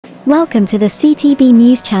Welcome to the CTB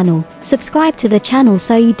News channel. Subscribe to the channel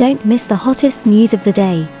so you don't miss the hottest news of the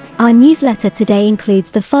day. Our newsletter today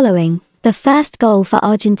includes the following. The first goal for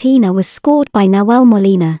Argentina was scored by Nahuel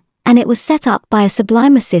Molina, and it was set up by a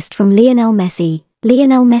sublime assist from Lionel Messi.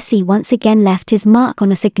 Lionel Messi once again left his mark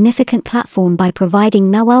on a significant platform by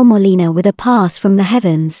providing Nahuel Molina with a pass from the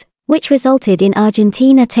heavens, which resulted in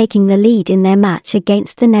Argentina taking the lead in their match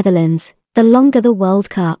against the Netherlands. The longer the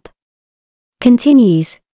World Cup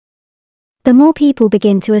continues, the more people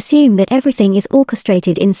begin to assume that everything is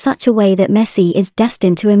orchestrated in such a way that Messi is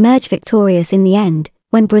destined to emerge victorious in the end.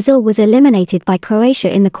 When Brazil was eliminated by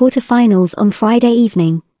Croatia in the quarter-finals on Friday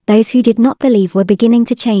evening, those who did not believe were beginning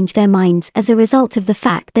to change their minds as a result of the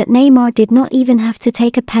fact that Neymar did not even have to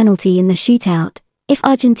take a penalty in the shootout. If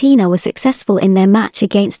Argentina were successful in their match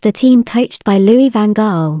against the team coached by Louis van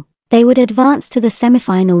Gaal, they would advance to the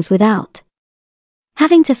semifinals without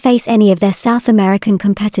having to face any of their South American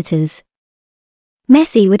competitors.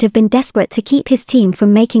 Messi would have been desperate to keep his team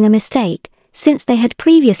from making a mistake, since they had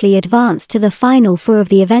previously advanced to the Final Four of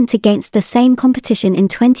the event against the same competition in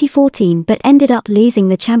 2014 but ended up losing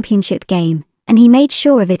the championship game, and he made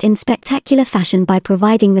sure of it in spectacular fashion by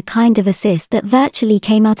providing the kind of assist that virtually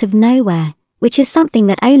came out of nowhere, which is something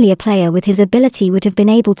that only a player with his ability would have been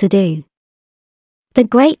able to do. The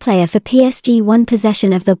great player for PSG won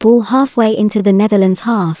possession of the ball halfway into the Netherlands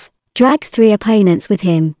half, dragged 3 opponents with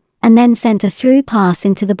him, and then sent a through pass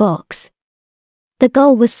into the box. The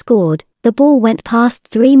goal was scored. The ball went past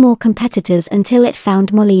 3 more competitors until it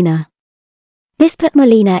found Molina. This put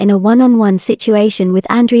Molina in a one-on-one situation with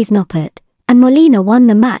Andries Noppert, and Molina won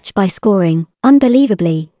the match by scoring.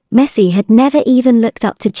 Unbelievably, Messi had never even looked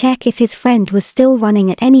up to check if his friend was still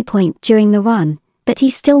running at any point during the run, but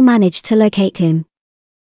he still managed to locate him.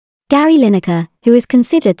 Gary Lineker, who is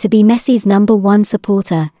considered to be Messi's #1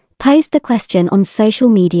 supporter, posed the question on social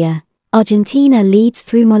media. Argentina leads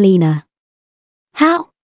through Molina. How?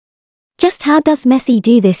 Just how does Messi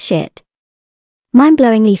do this shit?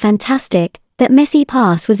 Mind-blowingly fantastic. That Messi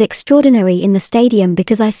pass was extraordinary in the stadium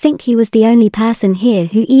because I think he was the only person here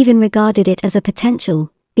who even regarded it as a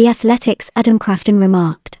potential, The Athletic's Adam Crafton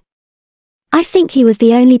remarked. I think he was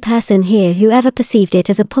the only person here who ever perceived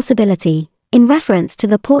it as a possibility, in reference to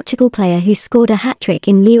the Portugal player who scored a hat-trick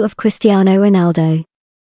in lieu of Cristiano Ronaldo.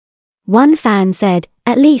 One fan said,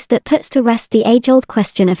 at least that puts to rest the age-old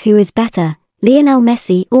question of who is better, Lionel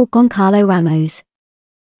Messi or Goncalo Ramos.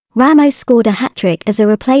 Ramos scored a hat-trick as a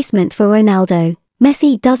replacement for Ronaldo.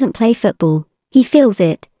 Messi doesn't play football, he feels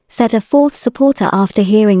it, said a 4th supporter after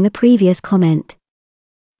hearing the previous comment.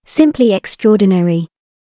 Simply extraordinary.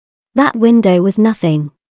 That window was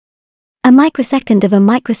nothing. A microsecond of a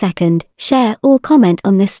microsecond. Share or comment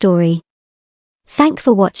on this story. Thanks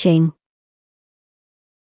for watching.